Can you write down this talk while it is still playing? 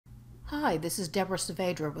Hi, this is Deborah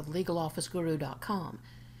Saavedra with LegalOfficeGuru.com.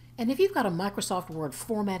 And if you've got a Microsoft Word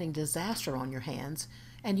formatting disaster on your hands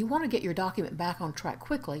and you want to get your document back on track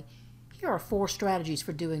quickly, here are 4 strategies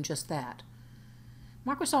for doing just that.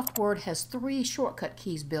 Microsoft Word has 3 shortcut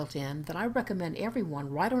keys built in that I recommend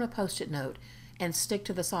everyone write on a Post-it note and stick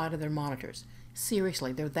to the side of their monitors.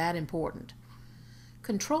 Seriously, they're that important.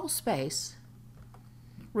 Control Space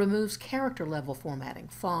removes character level formatting,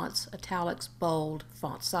 fonts, italics, bold,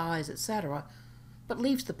 font size, etc., but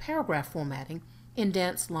leaves the paragraph formatting,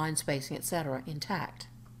 indents, line spacing, etc. intact.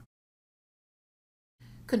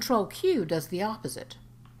 Control Q does the opposite,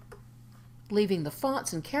 leaving the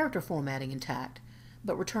fonts and character formatting intact,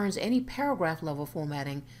 but returns any paragraph level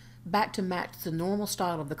formatting back to match the normal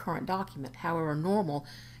style of the current document, however normal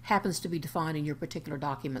happens to be defined in your particular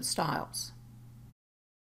document styles.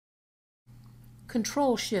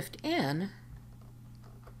 Control-Shift-N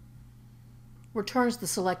returns the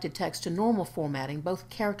selected text to normal formatting, both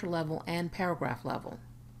character level and paragraph level.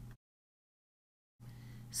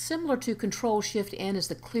 Similar to Control-Shift-N is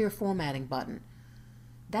the Clear Formatting button.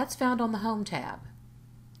 That's found on the Home tab.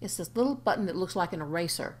 It's this little button that looks like an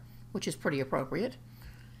eraser, which is pretty appropriate.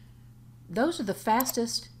 Those are the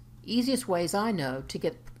fastest, easiest ways I know to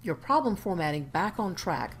get your problem formatting back on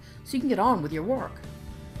track so you can get on with your work.